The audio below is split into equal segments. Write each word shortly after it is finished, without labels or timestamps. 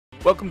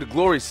Welcome to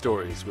Glory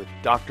Stories with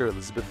Dr.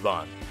 Elizabeth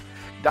Vaughn.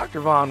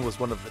 Dr. Vaughn was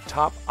one of the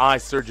top eye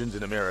surgeons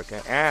in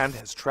America and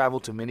has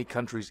traveled to many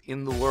countries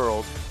in the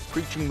world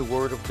preaching the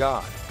Word of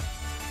God.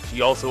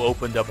 She also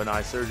opened up an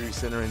eye surgery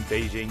center in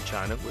Beijing,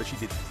 China, where she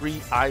did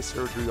free eye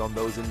surgery on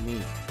those in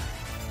need.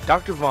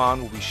 Dr.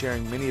 Vaughn will be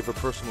sharing many of her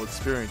personal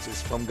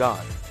experiences from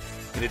God.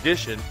 In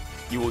addition,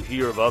 you will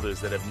hear of others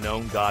that have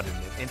known God in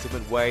an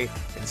intimate way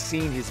and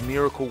seen His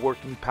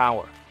miracle-working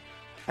power.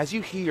 As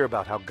you hear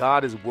about how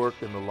God has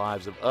worked in the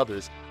lives of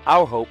others,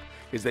 our hope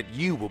is that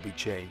you will be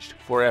changed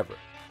forever.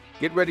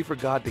 Get ready for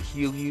God to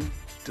heal you,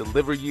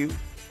 deliver you,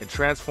 and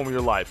transform your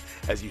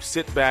life as you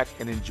sit back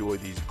and enjoy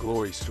these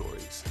glory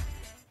stories.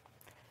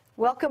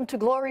 Welcome to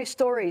Glory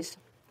Stories.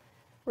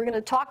 We're going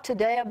to talk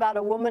today about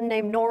a woman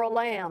named Nora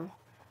Lam,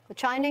 a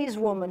Chinese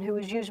woman who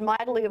was used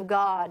mightily of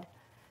God.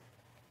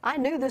 I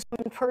knew this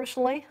woman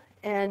personally,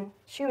 and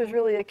she was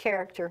really a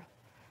character.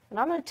 And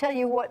I'm going to tell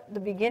you what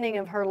the beginning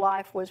of her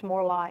life was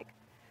more like.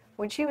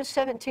 When she was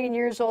 17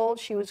 years old,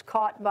 she was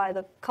caught by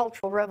the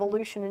Cultural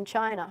Revolution in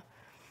China.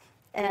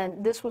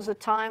 And this was a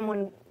time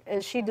when,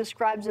 as she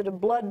describes it, a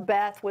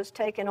bloodbath was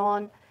taken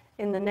on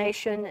in the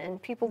nation, and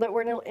people that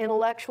were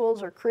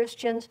intellectuals or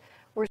Christians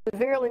were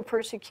severely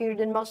persecuted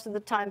and most of the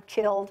time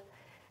killed.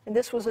 And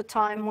this was a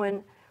time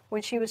when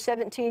she was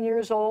 17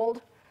 years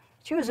old.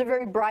 She was a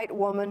very bright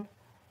woman.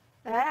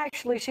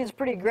 Actually, she's a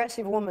pretty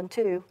aggressive woman,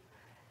 too.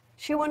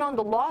 She went on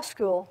to law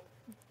school.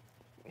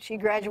 She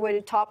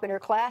graduated top in her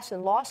class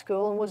in law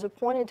school and was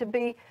appointed to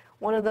be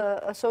one of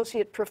the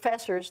associate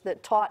professors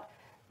that taught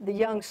the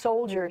young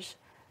soldiers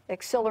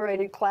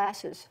accelerated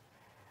classes.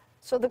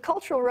 So the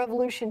Cultural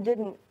Revolution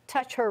didn't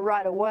touch her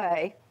right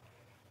away,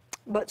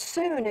 but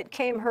soon it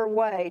came her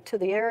way to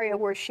the area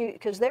where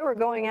because they were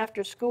going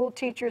after school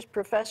teachers,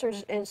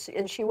 professors,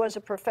 and she was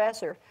a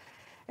professor.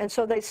 And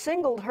so they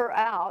singled her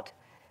out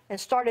and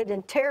started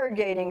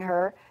interrogating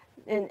her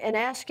and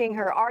asking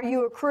her, "Are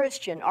you a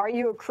Christian? Are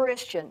you a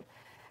Christian?"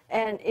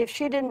 And if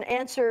she didn't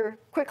answer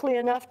quickly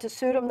enough to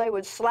suit them, they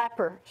would slap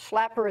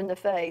her in the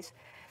face.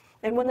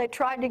 And when they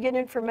tried to get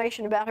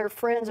information about her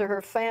friends or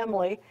her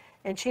family,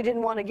 and she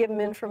didn't want to give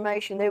them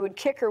information, they would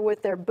kick her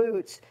with their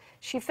boots.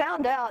 She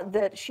found out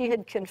that she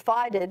had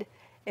confided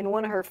in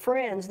one of her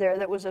friends there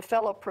that was a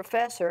fellow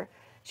professor.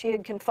 She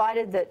had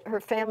confided that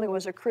her family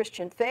was a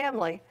Christian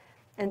family,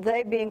 and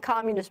they, being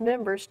communist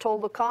members,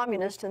 told the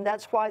communists, and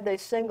that's why they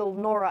singled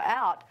Nora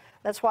out.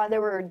 That's why they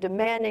were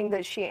demanding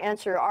that she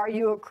answer, "Are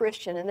you a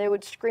Christian?" And they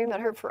would scream at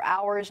her for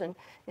hours and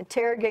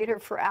interrogate her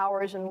for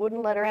hours and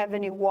wouldn't let her have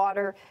any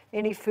water,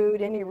 any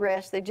food, any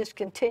rest. They just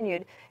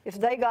continued. If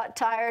they got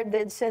tired,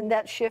 they'd send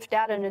that shift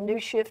out and a new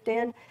shift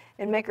in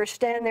and make her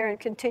stand there and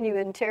continue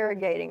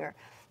interrogating her.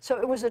 So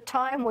it was a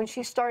time when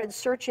she started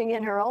searching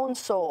in her own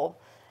soul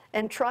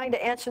and trying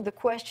to answer the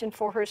question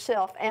for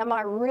herself, am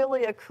I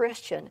really a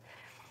Christian?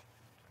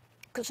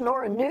 Because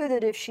Nora knew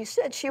that if she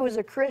said she was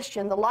a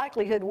Christian, the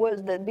likelihood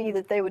would be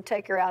that they would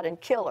take her out and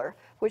kill her,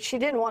 which she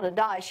didn't want to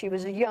die. She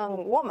was a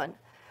young woman.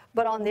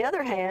 But on the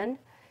other hand,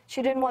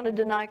 she didn't want to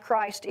deny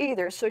Christ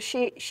either. So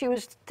she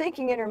was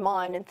thinking in her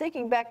mind and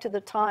thinking back to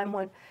the time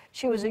when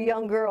she was a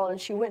young girl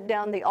and she went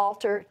down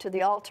to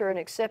the altar and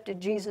accepted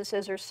Jesus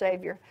as her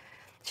Savior.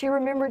 She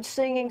remembered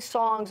singing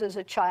songs as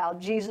a child.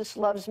 "Jesus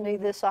loves me,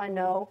 this I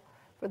know,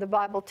 for the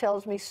Bible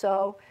tells me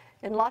so,"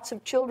 and lots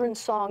of children's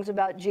songs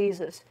about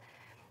Jesus.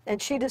 And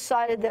she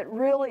decided that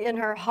really in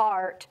her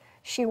heart,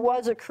 she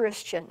was a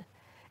Christian.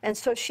 And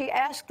so she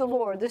asked the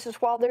Lord, this is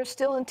while they're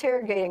still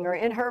interrogating her,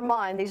 in her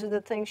mind, these are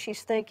the things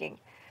she's thinking.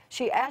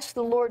 She asked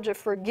the Lord to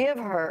forgive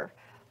her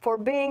for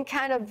being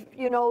kind of,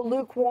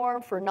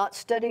 lukewarm, for not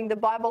studying the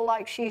Bible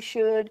like she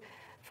should,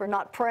 for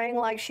not praying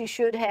like she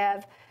should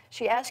have.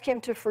 She asked Him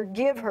to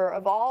forgive her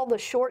of all the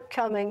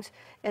shortcomings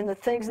and the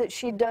things that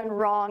she'd done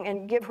wrong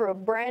and give her a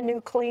brand new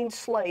clean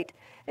slate.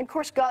 And of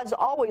course, God's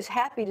always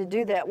happy to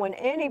do that. When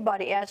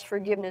anybody asks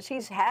forgiveness,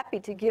 He's happy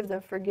to give them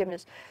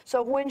forgiveness.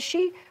 So when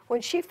she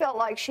felt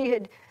like she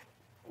had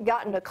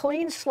gotten a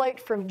clean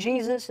slate from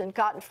Jesus and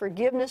gotten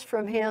forgiveness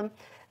from Him,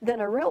 then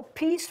a real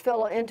peace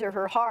fell into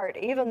her heart,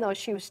 even though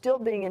she was still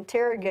being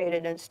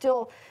interrogated and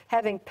still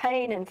having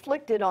pain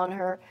inflicted on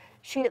her.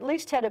 She at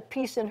least had a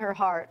peace in her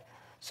heart.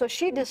 So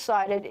she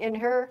decided in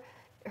her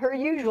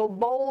usual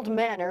bold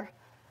manner,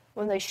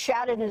 when they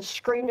shouted and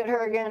screamed at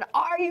her again,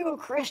 "Are you a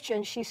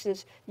Christian?" She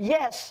says,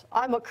 "Yes,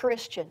 I'm a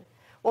Christian."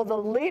 Well, the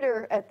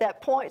leader at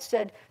that point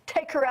said,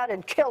 "Take her out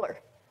and kill her,"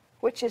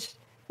 which is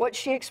what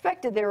she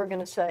expected they were going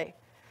to say.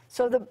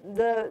 So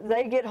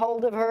they get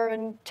hold of her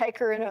and take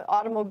her in an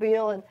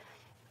automobile, and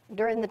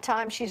during the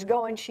time she's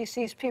going, she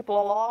sees people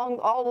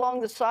all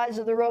along the sides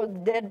of the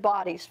road, dead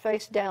bodies,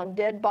 face down,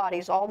 dead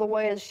bodies, all the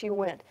way as she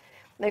went.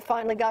 They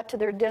finally got to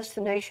their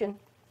destination.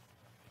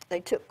 They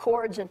took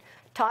cords and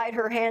tied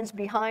her hands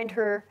behind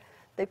her.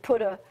 They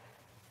put a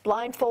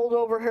blindfold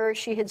over her.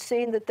 She had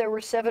seen that there were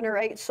 7 or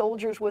 8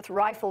 soldiers with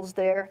rifles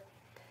there.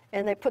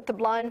 And they put the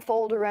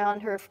blindfold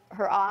around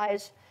her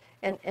eyes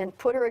and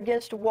put her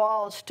against a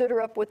wall and stood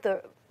her up with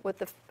the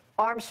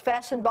arms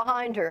fastened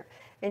behind her.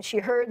 And she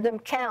heard them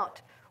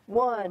count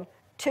 1,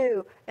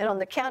 2, and on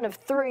the count of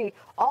 3,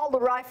 all the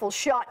rifles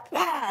shot.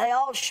 They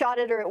all shot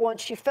at her at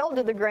once. She fell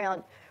to the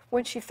ground.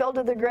 When she fell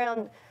to the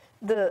ground,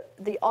 the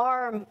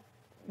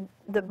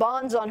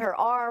bonds on her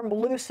arm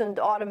loosened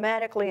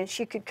automatically, and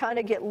she could kind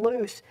of get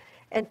loose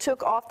and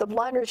took off the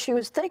blinders. She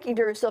was thinking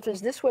to herself,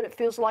 is this what it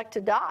feels like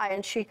to die?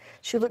 And she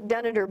looked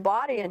down at her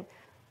body, and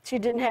she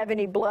didn't have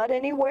any blood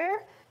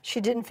anywhere.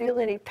 She didn't feel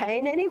any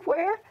pain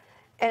anywhere.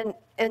 And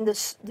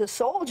the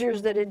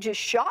soldiers that had just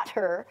shot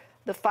her,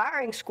 the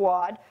firing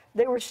squad,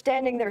 they were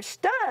standing there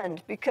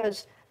stunned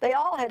because they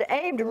all had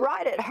aimed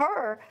right at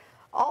her,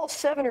 all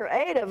 7 or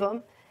 8 of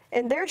them.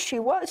 And there she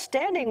was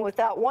standing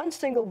without one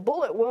single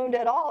bullet wound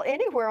at all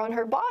anywhere on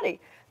her body.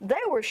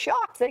 They were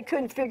shocked. They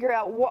couldn't figure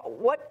out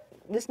what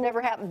this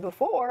never happened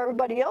before.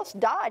 Everybody else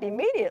died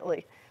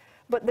immediately.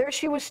 But there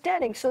she was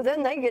standing. So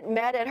then they get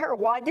mad at her.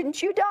 Why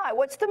didn't you die?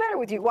 What's the matter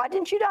with you? Why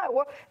didn't you die?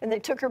 And they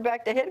took her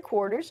back to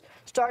headquarters,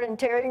 started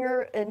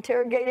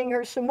interrogating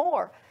her some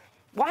more.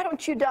 Why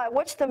don't you die?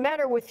 What's the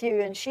matter with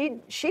you? And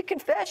she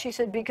confessed. She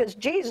said, because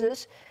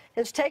Jesus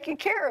has taken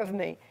care of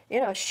me. You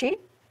know, she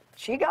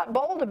got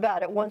bold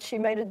about it once she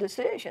made a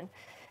decision.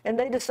 And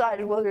they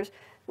decided, well,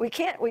 we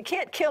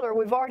can't kill her.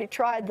 We've already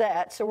tried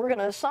that. So we're going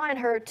to assign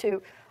her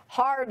to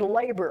hard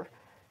labor.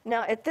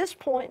 Now, at this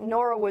point,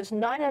 Nora was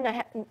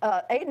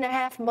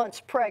 8.5 months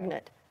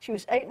pregnant. She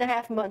was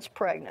 8.5 months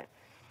pregnant.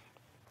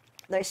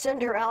 They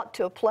send her out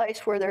to a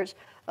place where there's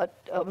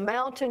a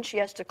mountain. She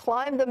has to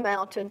climb the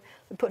mountain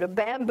and put a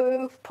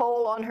bamboo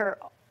pole on her,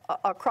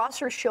 across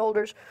her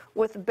shoulders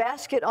with a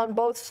basket on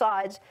both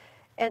sides.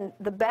 And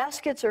the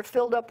baskets are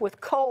filled up with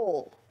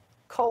coal.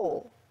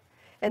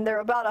 And they're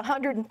about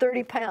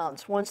 130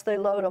 pounds once they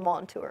load them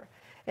onto her.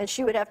 And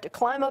she would have to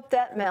climb up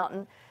that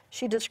mountain.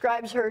 She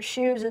describes her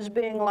shoes as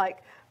being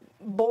like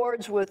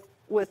boards with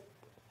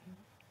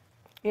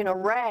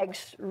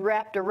rags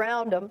wrapped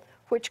around them,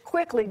 which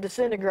quickly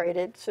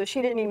disintegrated. So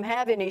she didn't even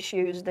have any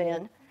shoes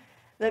then.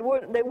 They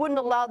wouldn't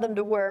allow them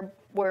to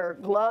wear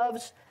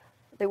gloves.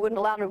 They wouldn't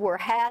allow them to wear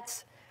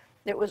hats.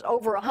 It was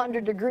over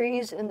 100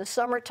 degrees in the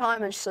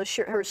summertime, and so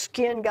her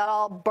skin got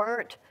all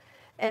burnt.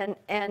 And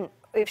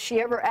if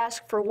she ever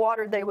asked for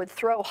water, they would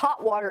throw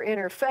hot water in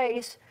her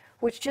face,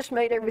 which just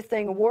made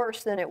everything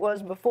worse than it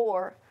was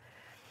before.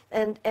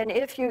 And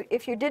if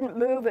you didn't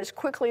move as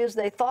quickly as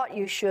they thought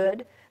you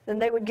should, then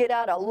they would get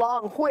out a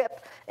long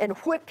whip and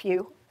whip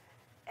you.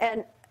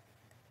 And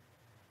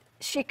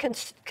she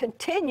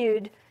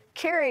continued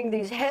carrying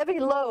these heavy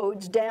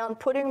loads down,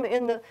 putting them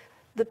in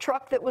the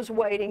truck that was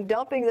waiting,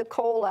 dumping the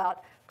coal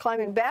out,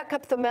 climbing back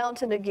up the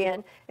mountain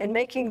again, and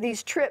making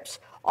these trips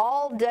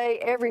all day,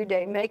 every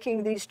day,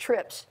 making these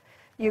trips.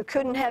 You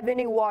couldn't have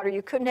any water,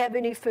 you couldn't have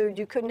any food,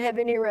 you couldn't have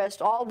any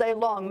rest all day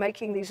long,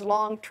 making these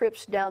long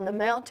trips down the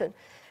mountain.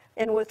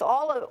 And with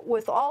all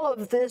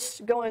of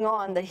this going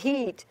on, the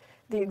heat,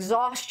 the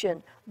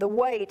exhaustion, the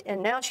weight,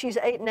 and now she's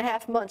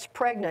 8.5 months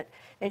pregnant,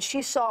 and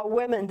she saw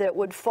women that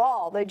would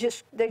fall. They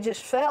just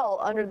fell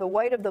under the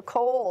weight of the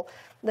coal.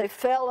 They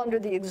fell under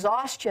the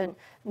exhaustion,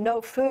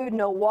 no food,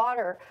 no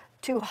water,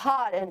 too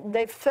hot, and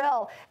they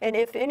fell. And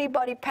if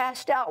anybody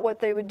passed out, what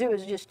they would do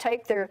is just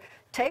take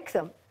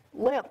them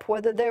limp,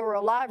 whether they were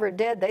alive or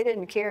dead. They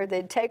didn't care.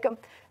 They'd take them,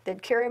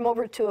 they'd carry them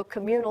over to a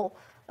communal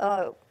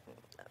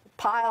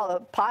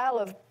pile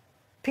of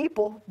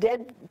people,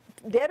 dead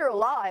or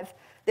alive.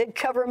 They'd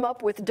cover them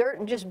up with dirt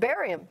and just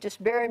bury them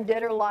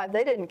dead or alive.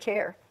 They didn't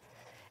care.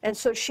 And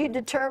so she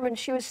determined,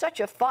 she was such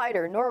a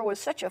fighter, Nora was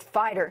such a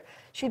fighter,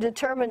 she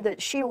determined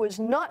that she was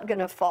not going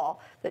to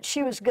fall, that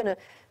she was going to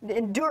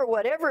endure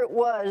whatever it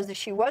was, that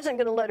she wasn't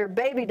going to let her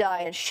baby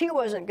die, and she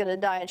wasn't going to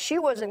die, and she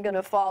wasn't going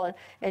to fall,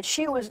 and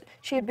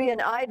she'd be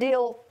an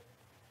ideal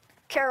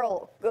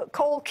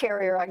coal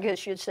carrier, I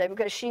guess you'd say,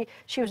 because she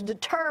was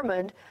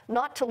determined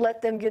not to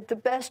let them get the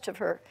best of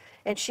her.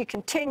 And she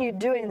continued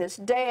doing this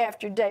day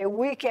after day,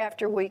 week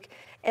after week.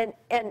 And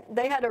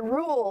they had a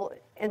rule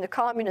in the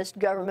communist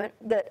government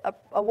that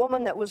a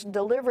woman that was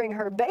delivering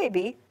her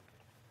baby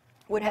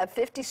would have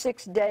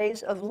 56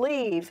 days of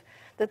leave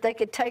that they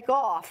could take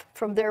off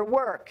from their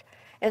work.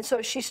 And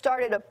so she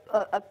started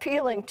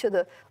appealing to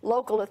the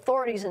local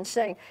authorities and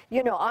saying,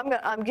 you know,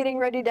 I'm getting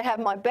ready to have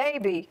my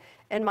baby,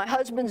 and my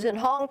husband's in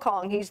Hong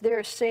Kong. He's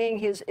there seeing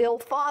his ill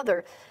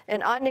father,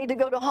 and I need to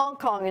go to Hong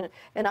Kong,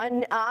 and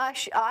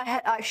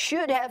I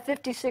should have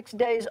 56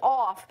 days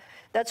off.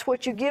 That's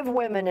what you give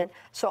women, and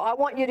so I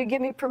want you to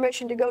give me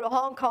permission to go to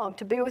Hong Kong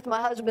to be with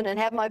my husband and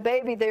have my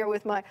baby there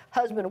with my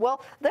husband.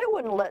 Well, they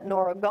wouldn't let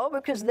Nora go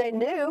because they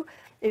knew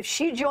if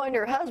she joined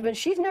her husband,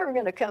 she's never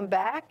going to come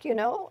back, you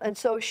know, and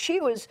so she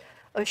was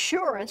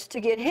assurance to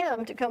get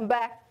him to come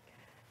back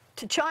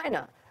to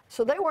China.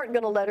 So they weren't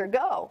going to let her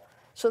go.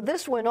 So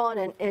this went on,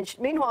 and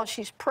meanwhile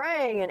she's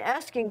praying and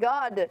asking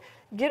God to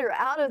get her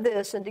out of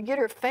this and to get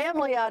her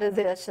family out of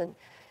this,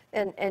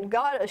 and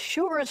God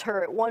assures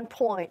her at one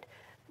point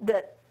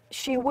that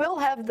she will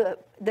have that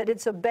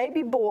it's a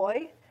baby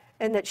boy,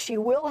 and that she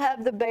will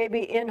have the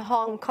baby in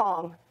Hong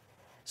Kong.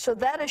 So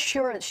that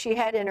assurance she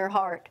had in her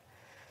heart.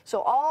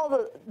 So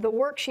all the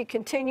work she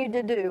continued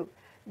to do,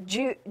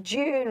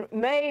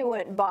 May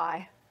went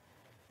by,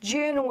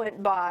 June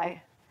went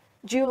by,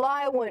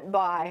 July went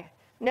by.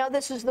 Now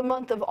this is the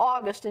month of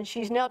August, and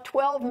she's now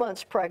 12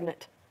 months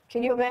pregnant.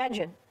 Can you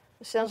imagine?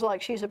 It sounds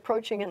like she's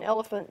approaching an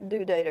elephant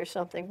due date or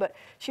something, but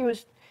she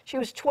was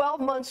 12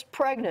 months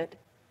pregnant,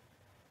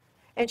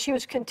 and she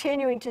was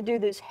continuing to do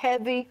this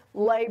heavy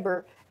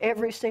labor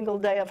every single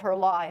day of her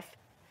life.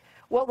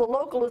 Well, the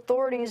local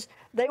authorities,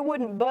 they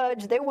wouldn't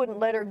budge, they wouldn't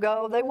let her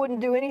go, they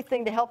wouldn't do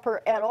anything to help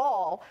her at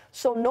all.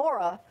 So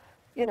Nora,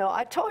 you know,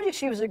 I told you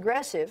she was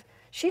aggressive.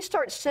 She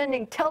starts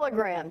sending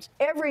telegrams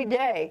every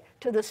day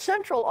to the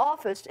central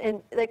office,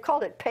 and they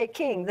called it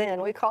Peking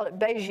then, we call it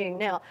Beijing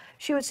now.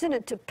 She would send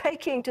it to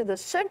Peking, to the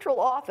central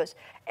office.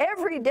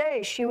 Every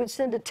day she would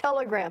send a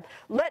telegram.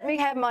 Let me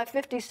have my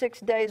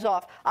 56 days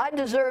off. I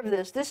deserve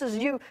this. This is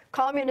you.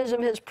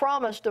 Communism has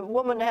promised a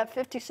woman to have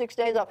 56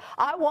 days off.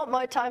 I want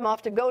my time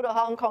off to go to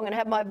Hong Kong and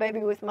have my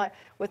baby with my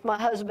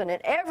husband.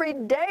 And every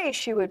day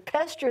she would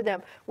pester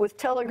them with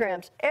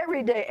telegrams.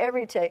 Every day,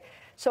 every day.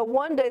 So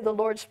one day the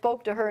Lord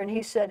spoke to her, and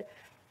he said,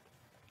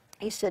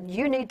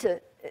 you need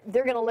to,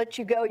 they're going to let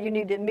you go. You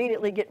need to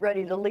immediately get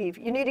ready to leave.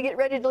 You need to get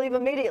ready to leave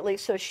immediately.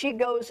 So she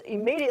goes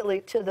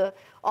immediately to the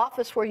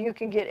office where you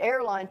can get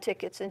airline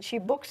tickets, and she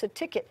books a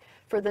ticket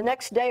for the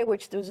next day,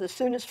 which was the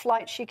soonest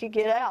flight she could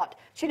get out.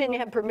 She didn't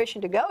have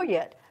permission to go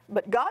yet,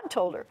 but God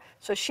told her.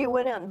 So she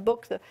went out and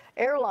booked the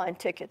airline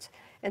tickets.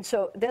 And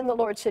so then the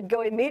Lord said,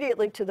 go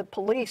immediately to the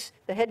police,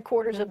 the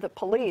headquarters of the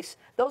police.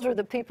 Those were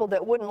the people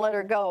that wouldn't let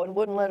her go and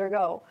wouldn't let her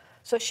go.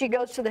 So she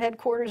goes to the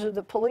headquarters of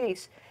the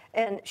police,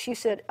 and she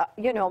said,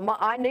 you know,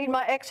 I need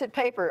my exit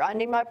paper. I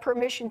need my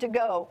permission to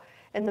go.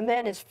 And the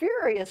man is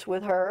furious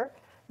with her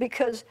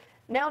because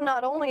now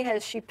not only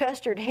has she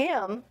pestered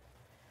him,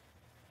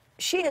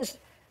 she has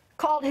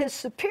called his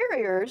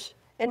superiors,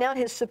 and now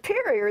his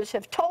superiors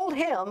have told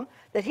him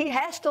that he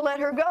has to let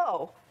her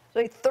go.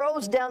 So he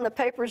throws down the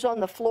papers on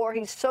the floor.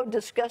 He's so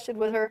disgusted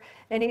with her.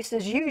 And he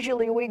says,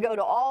 usually we go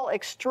to all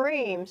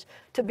extremes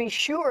to be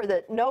sure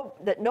that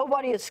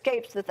nobody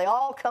escapes, that they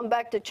all come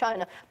back to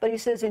China. But he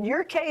says, in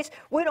your case,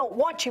 we don't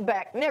want you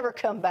back. Never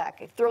come back.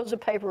 He throws the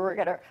paperwork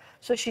at her.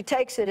 So she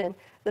takes it, and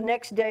the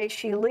next day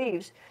she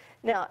leaves.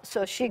 Now,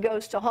 so she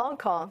goes to Hong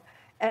Kong,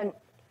 and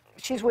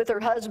she's with her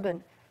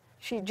husband.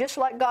 She, just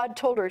like God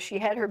told her, she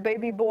had her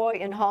baby boy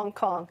in Hong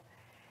Kong.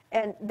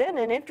 And then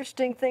an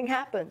interesting thing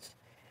happens.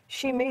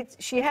 She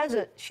has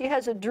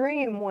a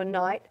dream one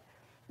night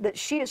that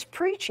she is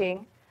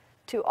preaching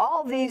to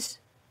all these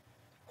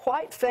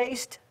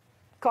white-faced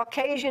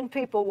Caucasian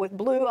people with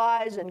blue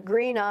eyes and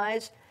green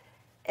eyes,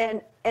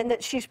 and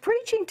that she's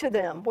preaching to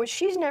them. Well,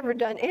 she's never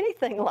done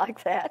anything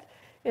like that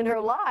in her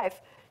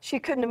life. She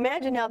couldn't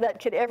imagine how that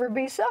could ever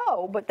be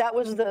so, but that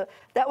was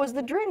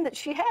the dream that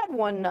she had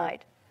one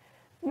night.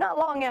 Not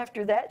long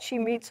after that, she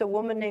meets a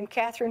woman named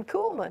Catherine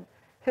Kuhlman,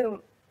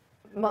 whom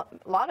a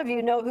lot of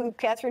you know who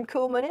Catherine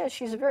Kuhlman is.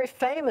 She's a very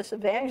famous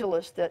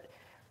evangelist that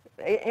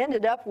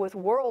ended up with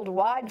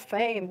worldwide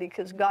fame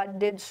because God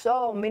did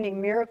so many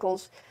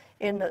miracles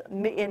in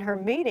her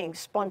meetings,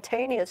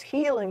 spontaneous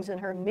healings in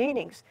her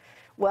meetings.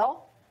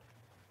 Well,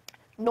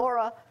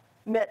 Nora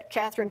met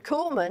Catherine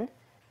Kuhlman,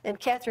 and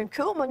Catherine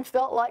Kuhlman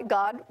felt like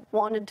God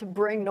wanted to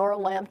bring Nora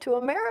Lam to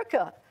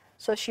America.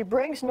 So she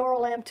brings Nora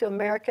Lam to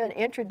America and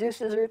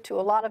introduces her to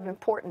a lot of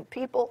important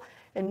people,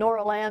 and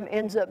Nora Lam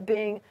ends up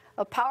being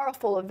a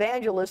powerful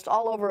evangelist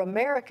all over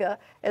America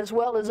as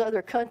well as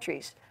other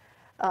countries.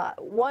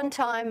 One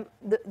time,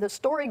 the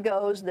story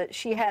goes that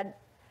she had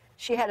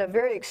a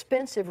very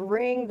expensive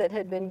ring that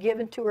had been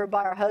given to her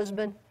by her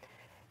husband,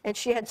 and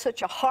she had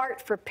such a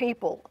heart for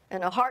people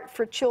and a heart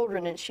for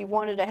children, and she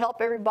wanted to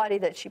help everybody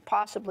that she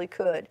possibly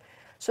could.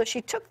 So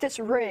she took this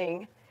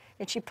ring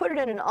and she put it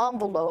in an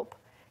envelope,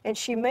 and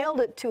she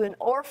mailed it to an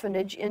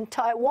orphanage in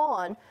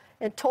Taiwan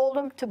and told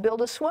them to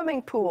build a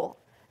swimming pool.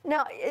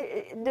 Now,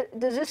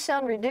 does this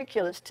sound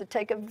ridiculous to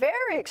take a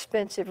very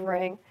expensive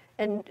ring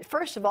and,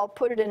 first of all,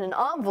 put it in an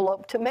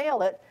envelope to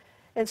mail it,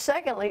 and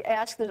secondly,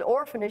 ask the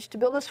orphanage to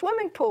build a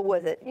swimming pool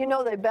with it? You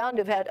know, they're bound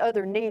to have had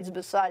other needs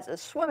besides a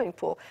swimming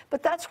pool,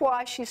 but that's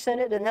why she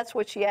sent it, and that's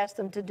what she asked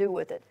them to do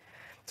with it.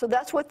 So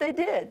that's what they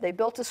did. They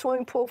built a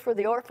swimming pool for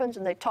the orphans,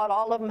 and they taught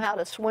all of them how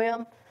to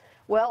swim.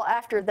 Well,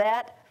 after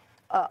that,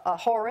 a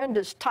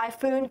horrendous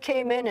typhoon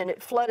came in, and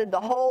it flooded the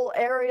whole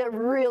area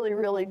really,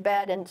 really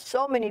bad, and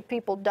so many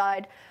people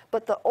died.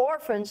 But the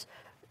orphans,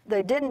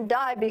 they didn't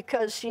die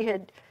because she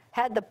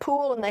had the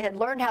pool and they had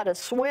learned how to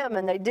swim,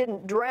 and they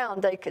didn't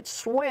drown. They could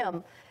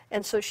swim.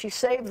 And so she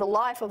saved the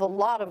life of a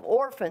lot of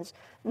orphans,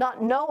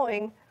 not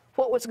knowing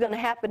what was going to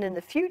happen in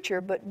the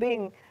future, but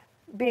being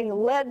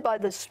led by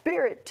the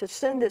Spirit to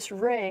send this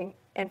ring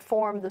and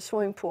form the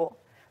swimming pool.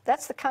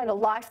 That's the kind of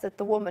life that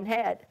the woman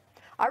had.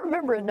 I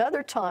remember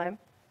another time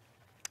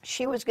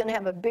she was going to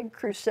have a big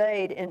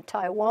crusade in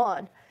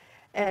Taiwan,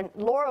 and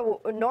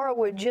Nora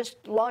would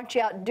just launch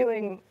out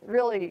doing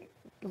really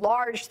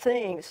large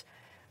things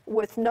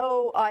with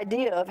no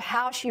idea of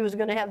how she was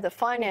going to have the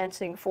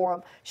financing for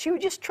them. She would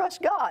just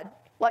trust God.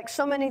 like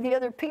so many of the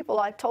other people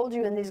I told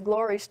you in these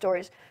glory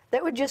stories. They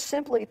would just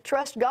simply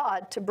trust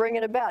God to bring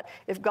it about.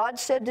 If God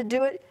said to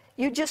do it,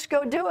 you just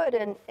go do it,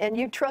 and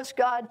you trust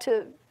God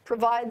to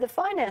provide the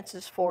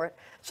finances for it.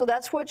 So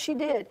that's what she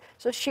did.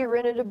 So she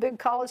rented a big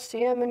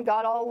coliseum and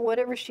got all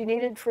whatever she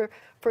needed for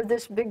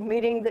this big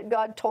meeting that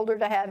God told her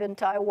to have in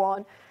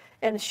Taiwan.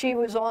 And she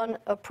was on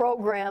a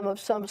program of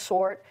some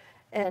sort,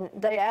 and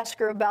they asked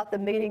her about the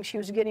meeting she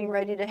was getting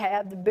ready to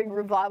have, the big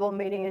revival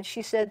meeting, and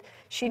she said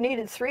she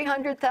needed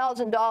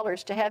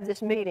 $300,000 to have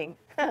this meeting.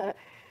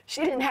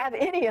 She didn't have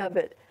any of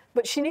it,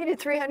 but she needed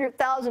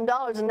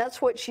 $300,000, and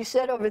that's what she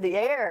said over the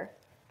air.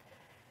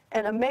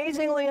 And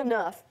amazingly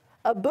enough,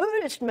 a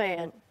Buddhist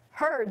man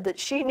heard that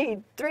she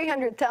needed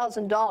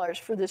 $300,000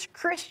 for this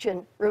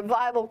Christian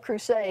revival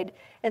crusade,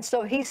 and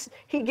so he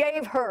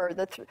gave her,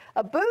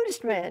 a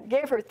Buddhist man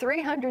gave her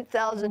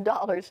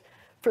 $300,000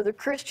 for the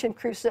Christian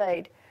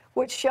crusade,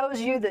 which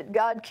shows you that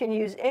God can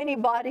use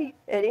anybody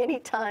at any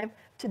time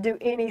to do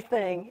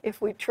anything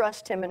if we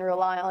trust Him and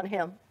rely on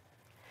Him.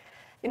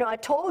 You know, I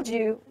told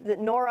you that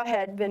Nora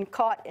had been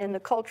caught in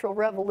the Cultural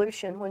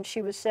Revolution when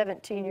she was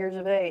 17 years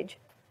of age.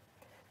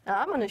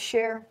 Now, I'm going to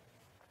share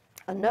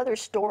another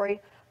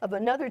story of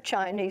another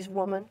Chinese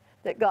woman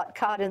that got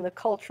caught in the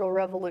Cultural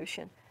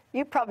Revolution.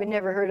 You probably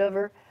never heard of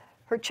her.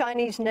 Her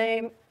Chinese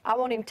name, I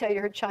won't even tell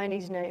you her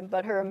Chinese name,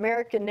 but her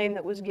American name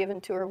that was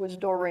given to her was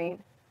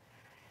Doreen.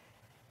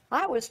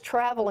 I was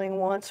traveling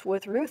once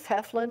with Ruth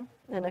Heflin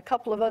and a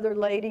couple of other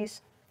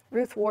ladies,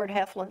 Ruth Ward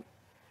Heflin,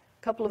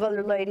 a couple of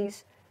other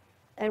ladies,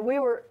 and we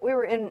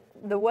were in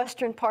the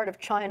western part of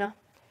China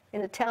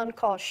in a town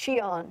called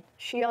Xi'an,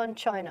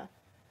 China.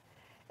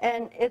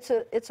 And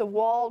it's a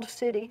walled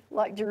city,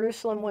 like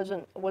Jerusalem was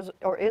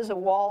is a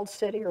walled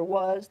city, or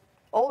was.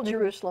 Old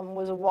Jerusalem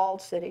was a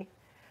walled city.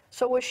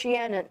 So was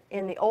Xi'an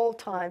in the old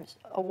times,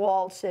 a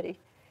walled city.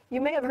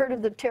 You may have heard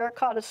of the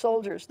terracotta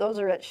soldiers. Those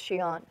are at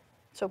Xi'an.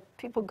 So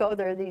people go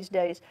there these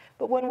days.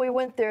 But when we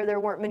went there, there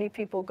weren't many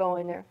people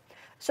going there.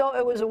 So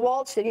it was a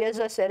walled city, as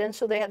I said, and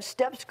so they have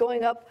steps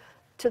going up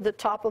to the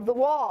top of the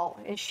wall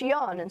in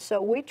Xi'an. And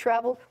so we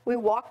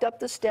walked up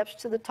the steps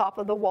to the top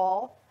of the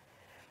wall.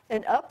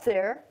 And up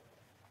there,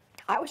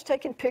 I was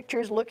taking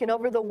pictures, looking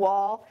over the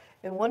wall,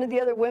 and one of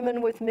the other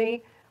women with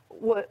me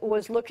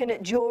was looking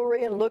at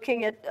jewelry and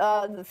looking at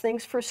the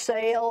things for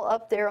sale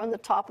up there on the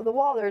top of the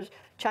wall. There's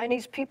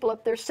Chinese people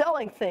up there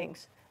selling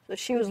things. So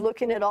she was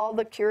looking at all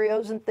the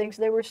curios and things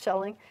they were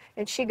selling,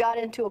 and she got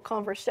into a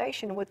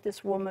conversation with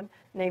this woman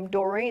named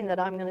Doreen that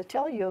I'm going to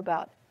tell you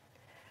about.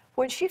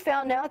 When she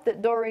found out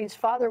that Doreen's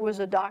father was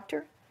a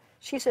doctor,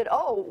 she said,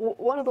 oh,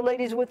 one of the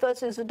ladies with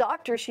us is a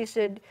doctor. She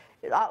said,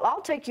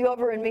 I'll take you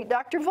over and meet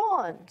Dr.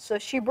 Vaughn. So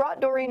she brought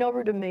Doreen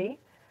over to me,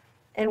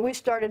 and we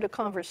started a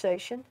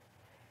conversation.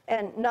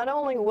 And not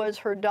only was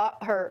her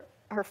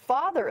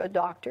father a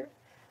doctor,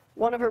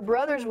 one of her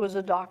brothers was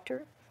a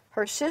doctor,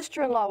 her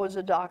sister-in-law was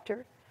a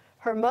doctor,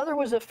 her mother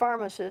was a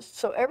pharmacist,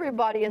 so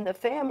everybody in the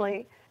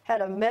family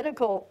had a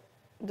medical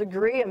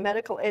degree, a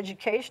medical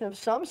education of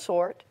some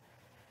sort,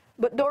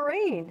 but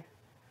Doreen.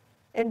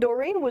 And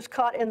Doreen was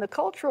caught in the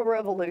Cultural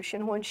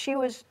Revolution when she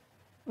was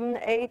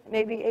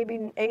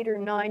maybe 8 or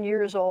 9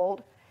 years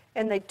old,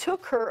 and they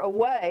took her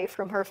away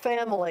from her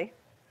family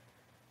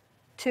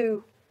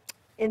to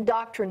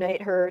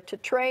indoctrinate her, to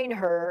train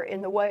her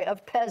in the way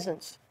of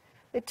peasants.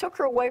 They took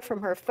her away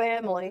from her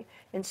family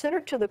and sent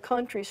her to the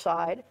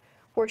countryside,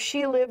 where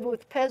she lived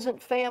with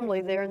peasant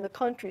family there in the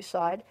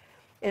countryside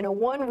in a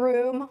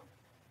one-room,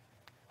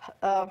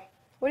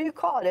 what do you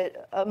call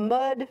it? A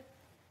little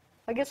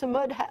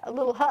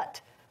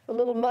hut, a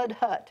little mud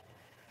hut.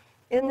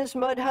 In this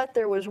mud hut,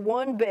 there was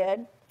one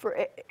bed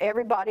for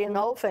everybody in the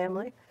whole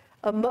family,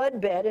 a mud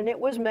bed, and it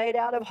was made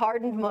out of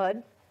hardened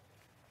mud.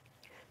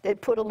 They'd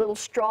put a little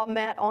straw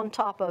mat on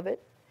top of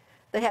it.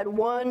 They had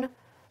one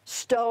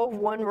stove,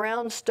 one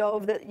round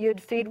stove that you'd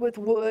feed with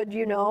wood,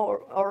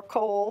 or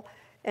coal,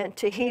 and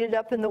to heat it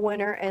up in the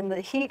winter, and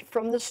the heat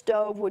from the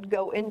stove would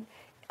go in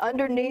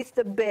underneath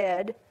the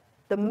bed,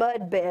 the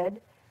mud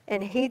bed,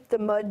 and heat the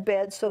mud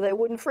bed so they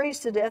wouldn't freeze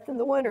to death in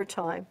the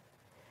wintertime.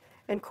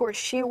 And of course,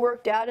 she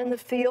worked out in the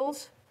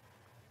fields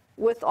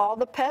with all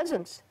the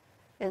peasants.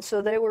 And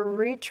so they were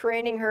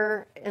retraining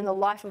her in the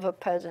life of a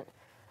peasant.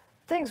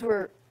 Things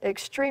were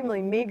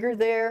extremely meager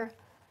there,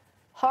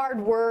 hard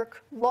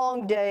work,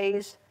 long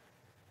days,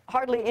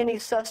 hardly any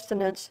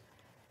sustenance.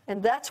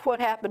 And that's what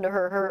happened to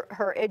her.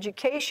 Her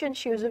education,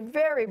 she was a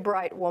very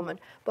bright woman,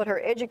 but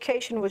her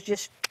education was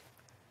just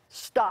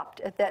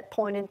stopped at that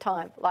point in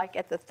time, like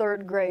at the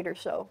 3rd grade or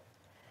so.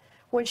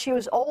 When she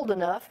was old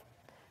enough,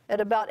 at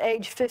about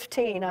age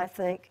 15, I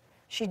think,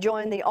 she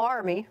joined the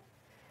army,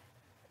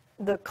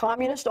 the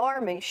communist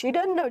army. She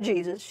didn't know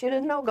Jesus. She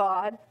didn't know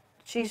God.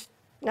 She's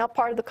now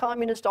part of the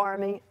communist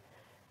army,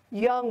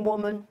 young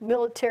woman,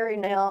 military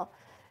now,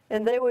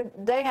 and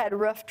they had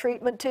rough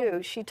treatment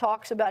too. She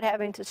talks about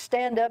having to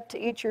stand up to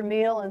eat your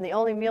meal, and the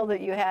only meal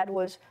that you had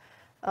was,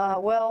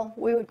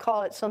 we would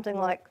call it something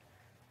like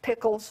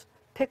pickles,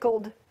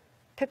 pickled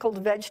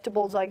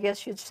vegetables, I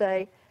guess you'd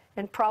say,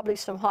 and probably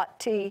some hot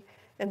tea.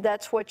 and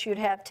that's what you'd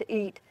have to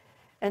eat.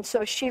 And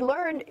so she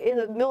learned in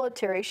the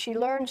military, she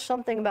learned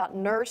something about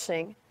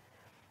nursing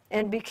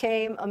and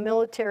became a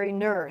military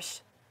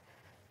nurse.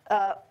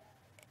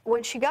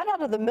 When she got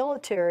out of the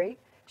military,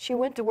 she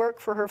went to work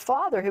for her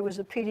father, who was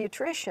a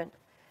pediatrician.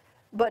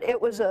 But it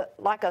was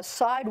like a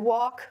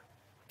sidewalk,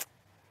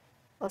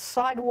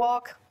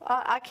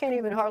 I can't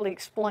even hardly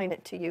explain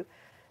it to you.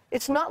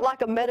 It's not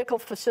like a medical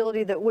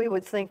facility that we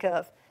would think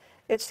of.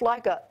 It's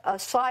like a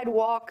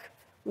sidewalk,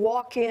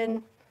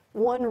 walk-in,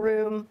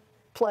 one-room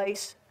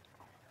place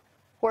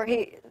where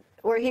he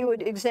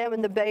would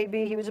examine the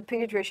baby. He was a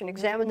pediatrician,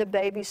 examine the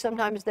baby.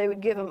 Sometimes they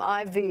would give him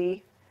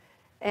IV.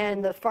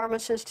 And the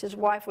pharmacist, his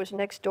wife, was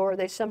next door.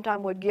 They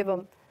sometimes would give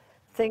him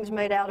things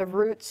made out of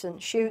roots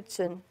and shoots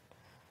and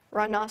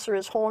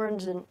rhinoceros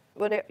horns and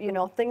whatever, you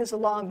know, things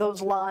along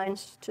those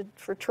lines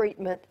for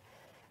treatment.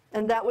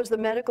 And that was the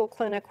medical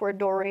clinic where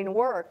Doreen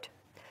worked.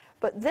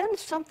 But then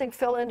something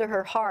fell into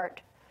her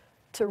heart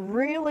to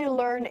really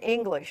learn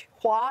English.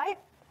 Why?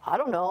 I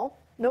don't know.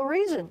 No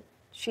reason.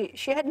 She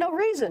had no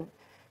reason.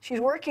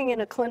 She's working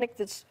in a clinic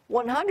that's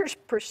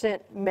 100%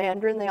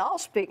 Mandarin. They all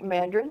speak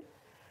Mandarin.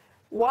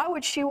 Why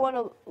would she want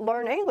to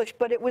learn English?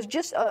 But it was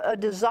just a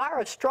desire,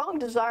 a strong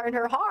desire in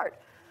her heart.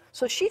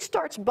 So she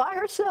starts by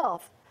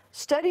herself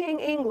studying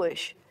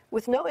English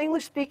with no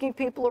English-speaking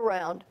people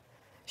around.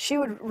 She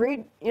would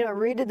read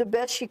it the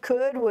best she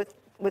could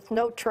with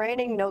no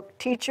training, no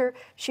teacher.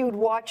 She would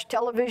watch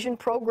television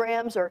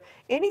programs or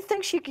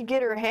anything she could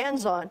get her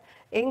hands on,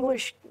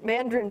 English,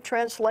 Mandarin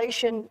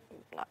translation,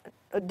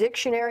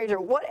 dictionaries, or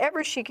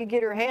whatever she could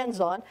get her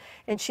hands on.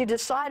 And she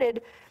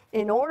decided,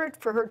 in order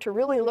for her to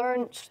really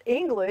learn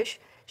English,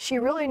 she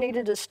really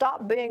needed to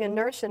stop being a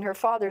nurse in her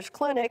father's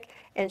clinic,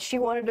 and she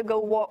wanted to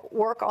go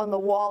work on the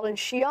wall in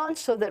Xi'an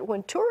so that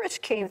when tourists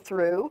came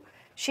through,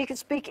 she could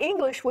speak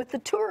English with the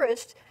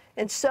tourists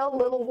and sell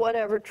little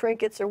whatever,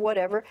 trinkets or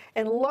whatever,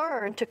 and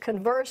learn to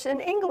converse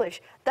in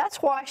English. That's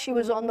why she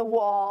was on the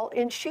wall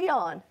in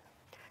Xi'an.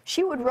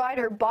 She would ride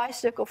her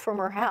bicycle from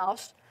her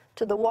house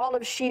to the wall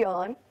of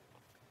Xi'an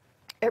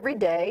every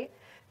day.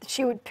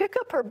 She would pick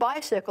up her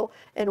bicycle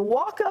and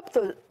walk up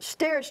the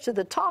stairs to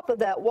the top of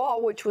that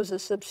wall, which was a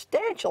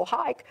substantial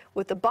hike,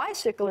 with the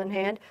bicycle in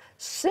hand,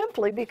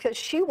 simply because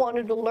she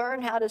wanted to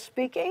learn how to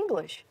speak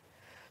English.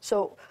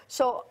 So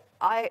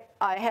I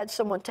had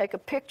someone take a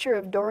picture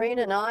of Doreen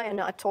and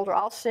I told her,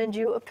 I'll send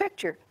you a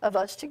picture of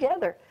us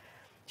together.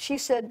 She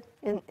said,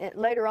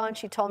 later on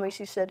she told me,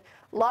 she said,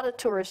 a lot of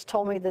tourists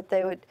told me that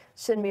they would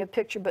send me a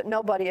picture, but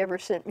nobody ever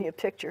sent me a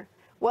picture.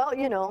 Well,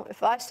 you know,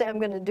 if I say I'm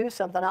going to do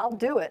something, I'll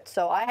do it.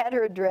 So I had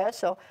her address,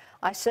 so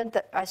I sent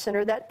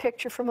her that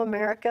picture from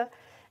America,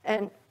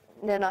 and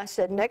then I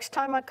said, next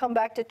time I come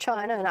back to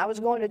China, and I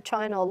was going to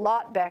China a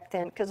lot back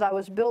then because I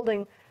was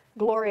building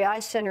Glory Eye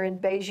Center in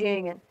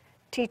Beijing and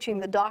teaching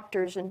the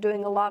doctors and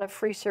doing a lot of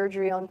free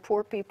surgery on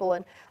poor people,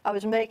 and I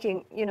was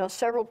making, you know,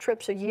 several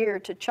trips a year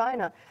to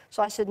China.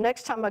 So I said,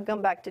 next time I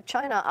come back to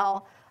China,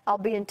 I'll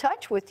be in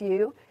touch with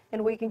you,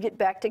 and we can get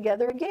back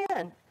together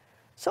again.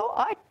 So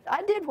I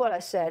did what I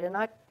said, and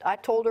I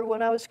told her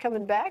when I was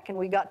coming back, and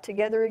we got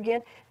together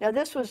again. Now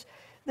this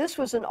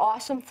was an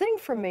awesome thing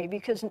for me,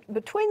 because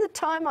between the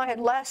time I had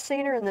last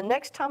seen her and the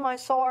next time I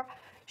saw her,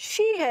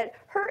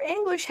 her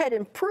English had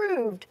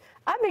improved.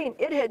 I mean,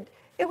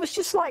 it was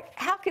just like,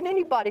 how can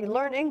anybody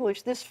learn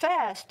English this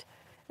fast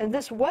and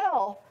this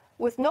well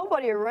with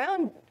nobody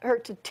around her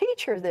to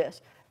teach her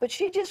this? But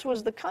she just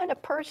was the kind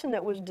of person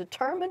that was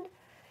determined,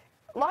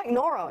 like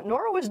Nora.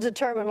 Nora was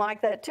determined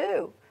like that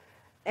too.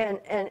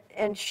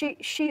 And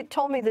she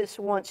told me this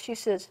once. She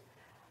says,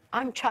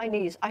 I'm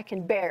Chinese, I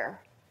can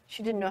bear.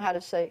 She didn't know how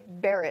to say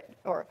bear it,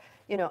 or,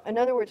 you know, in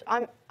other words,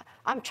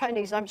 I'm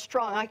Chinese, I'm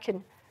strong, I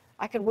can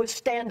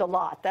withstand a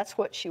lot. That's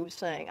what she was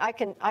saying. I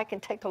can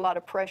take a lot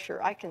of pressure.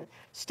 I can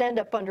stand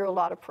up under a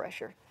lot of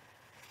pressure.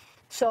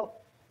 So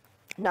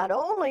not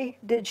only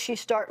did she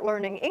start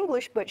learning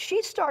English, but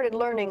she started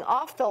learning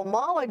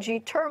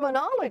ophthalmology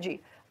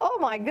terminology. Oh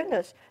my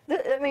goodness.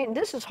 I mean,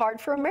 this is hard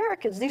for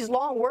Americans. These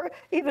long words,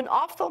 even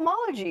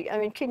ophthalmology. I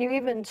mean, can you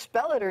even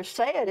spell it or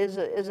say it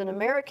as an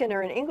American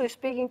or an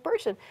English-speaking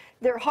person?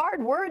 They're hard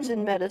words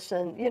in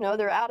medicine. You know,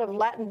 they're out of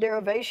Latin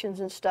derivations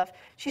and stuff.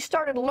 She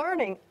started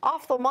learning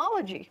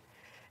ophthalmology.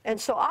 And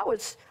so I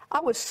was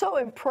so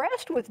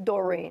impressed with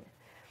Doreen.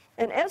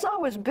 And as I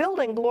was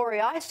building Glory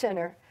Eye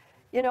Center,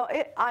 you know,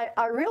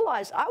 I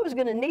realized I was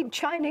going to need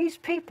Chinese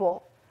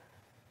people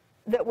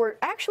that were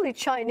actually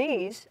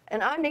Chinese,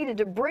 and I needed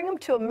to bring them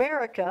to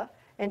America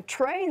and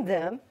train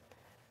them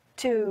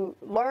to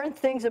learn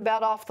things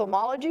about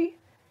ophthalmology.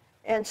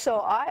 And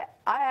so I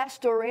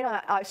asked Doreen,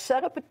 I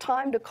set up a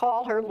time to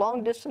call her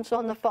long distance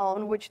on the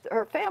phone, which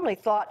her family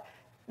thought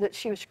that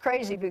she was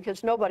crazy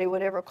because nobody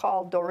would ever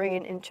call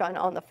Doreen in China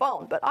on the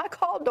phone. But I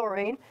called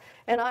Doreen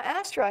and I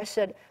asked her, I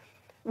said,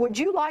 would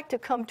you like to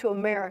come to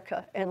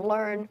America and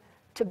learn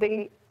to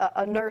be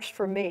a nurse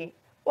for me?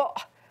 Well,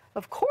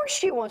 of course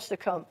she wants to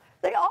come.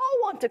 They all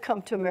want to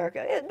come to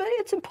America. But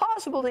it's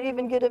impossible to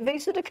even get a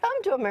visa to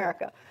come to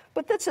America.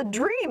 But that's a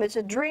dream. It's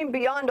a dream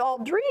beyond all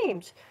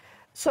dreams.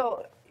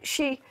 So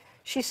she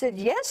said,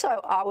 yes,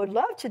 I would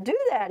love to do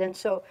that. And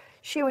so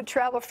she would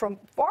travel from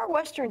far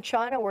western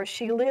China, where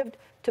she lived,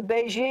 to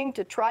Beijing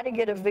to try to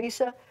get a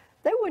visa.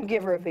 They wouldn't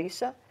give her a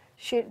visa.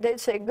 They'd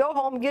say, go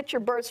home, get your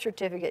birth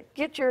certificate,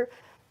 get your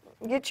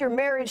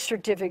marriage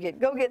certificate,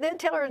 they'd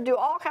tell her to do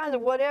all kinds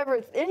of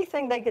whatever,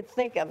 anything they could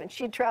think of. And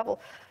she'd travel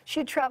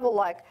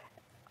like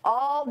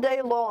all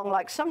day long,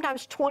 like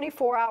sometimes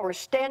 24 hours,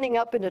 standing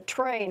up in a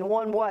train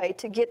one way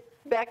to get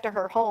back to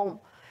her home.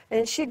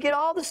 And she'd get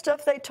all the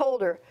stuff they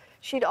told her.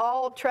 She'd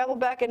all travel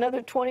back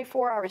another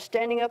 24 hours,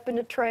 standing up in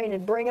the train,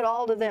 and bring it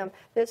all to them.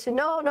 They'd say,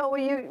 no,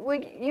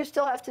 you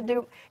still have to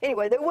do.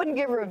 Anyway, they wouldn't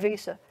give her a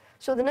visa.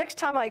 So the next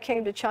time I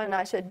came to China,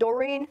 I said,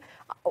 Doreen,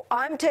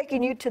 I'm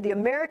taking you to the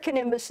American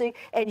embassy,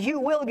 and you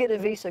will get a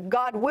visa.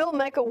 God will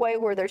make a way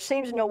where there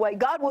seems no way.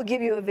 God will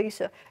give you a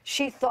visa.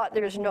 She thought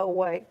there's no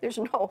way.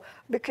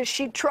 Because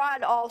she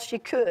tried all she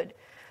could.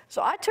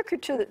 So I took her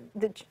to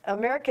the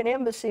American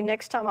embassy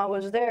next time I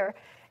was there,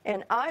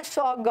 and I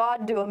saw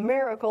God do a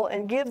miracle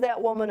and give that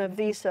woman a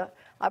visa.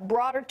 I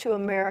brought her to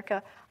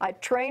America. I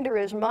trained her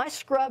as my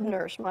scrub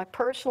nurse, my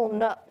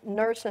personal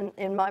nurse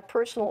in my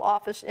personal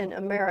office in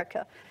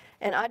America.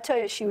 And I tell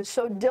you, she was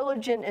so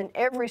diligent in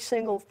every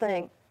single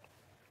thing.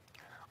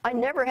 I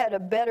never had a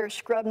better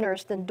scrub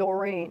nurse than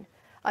Doreen.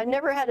 I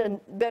never had a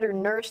better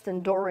nurse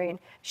than Doreen.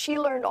 She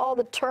learned all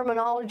the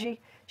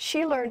terminology.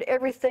 She learned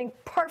everything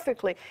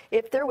perfectly.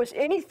 If there was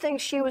anything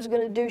she was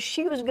going to do,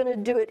 she was going to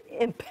do it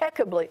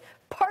impeccably,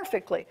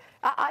 perfectly.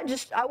 I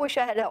wish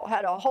I had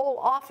a whole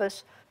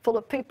office full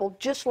of people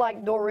just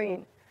like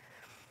Doreen.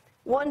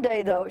 One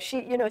day, though,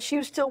 she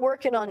was still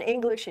working on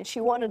English, and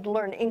she wanted to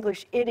learn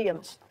English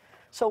idioms.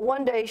 So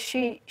one day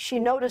she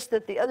noticed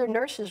that the other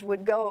nurses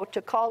would go to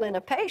call in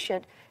a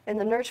patient, and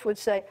the nurse would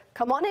say,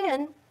 come on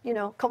in,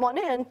 come on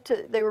in.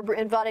 They were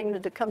inviting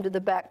them to come to the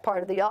back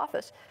part of the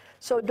office.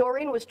 So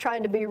Doreen was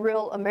trying to be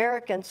real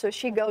American, so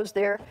she goes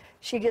there,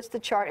 she gets the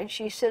chart, and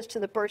she says to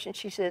the person,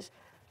 she says,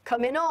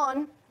 come in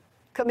on.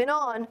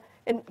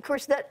 And of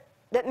course that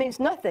means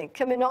nothing.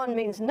 Coming on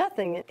means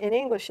nothing. In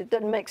English, it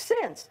doesn't make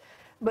sense.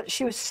 But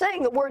she was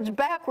saying the words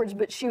backwards,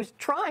 but she was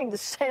trying to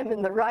say them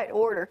in the right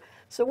order.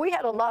 So we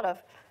had a lot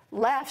of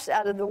laughs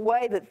out of the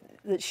way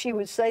that she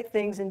would say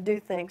things and do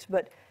things.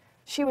 But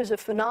she was a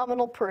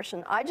phenomenal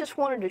person. I just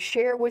wanted to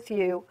share with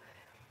you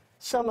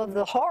some of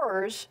the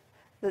horrors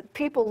that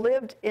people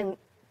lived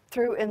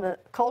through in the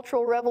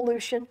Cultural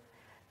Revolution.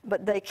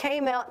 But they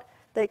came out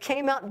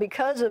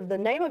because of the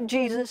name of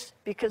Jesus,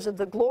 because of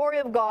the glory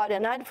of God.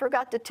 And I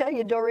forgot to tell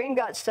you, Doreen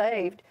got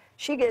saved.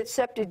 She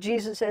accepted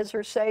Jesus as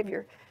her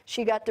Savior.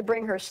 She got to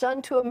bring her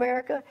son to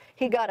America.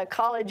 He got a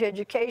college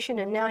education,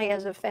 and now he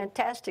has a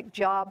fantastic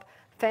job,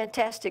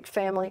 fantastic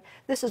family.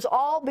 This is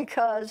all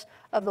because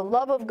of the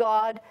love of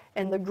God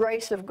and the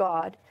grace of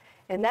God.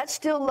 And that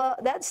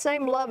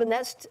same love and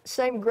that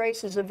same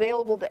grace is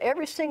available to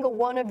every single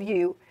one of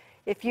you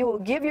if you will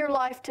give your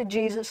life to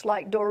Jesus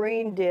like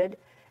Doreen did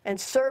and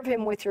serve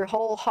him with your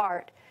whole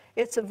heart.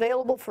 It's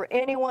available for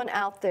anyone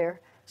out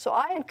there. So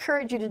I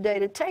encourage you today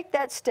to take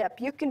that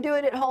step. You can do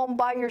it at home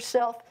by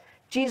yourself.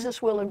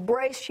 Jesus will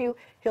embrace you.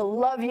 He'll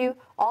love you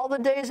all the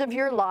days of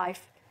your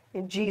life.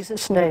 In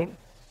Jesus' name.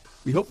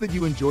 We hope that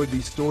you enjoyed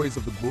these stories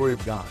of the glory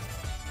of God.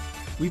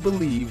 We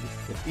believe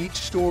that each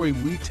story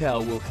we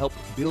tell will help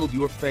build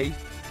your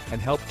faith and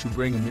help to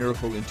bring a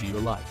miracle into your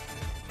life.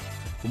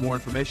 For more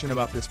information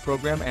about this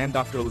program and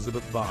Dr.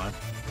 Elizabeth Vaughn,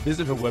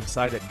 visit her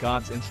website at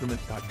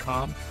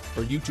godsinstrument.com,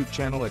 her YouTube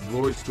channel at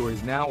Glory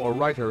Stories Now, or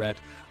write her at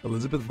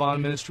Elizabeth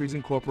Vaughn Ministries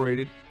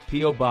Incorporated,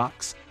 P.O.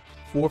 Box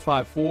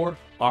 454,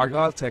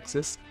 Argyle,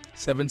 Texas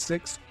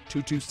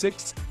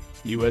 76226,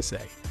 USA.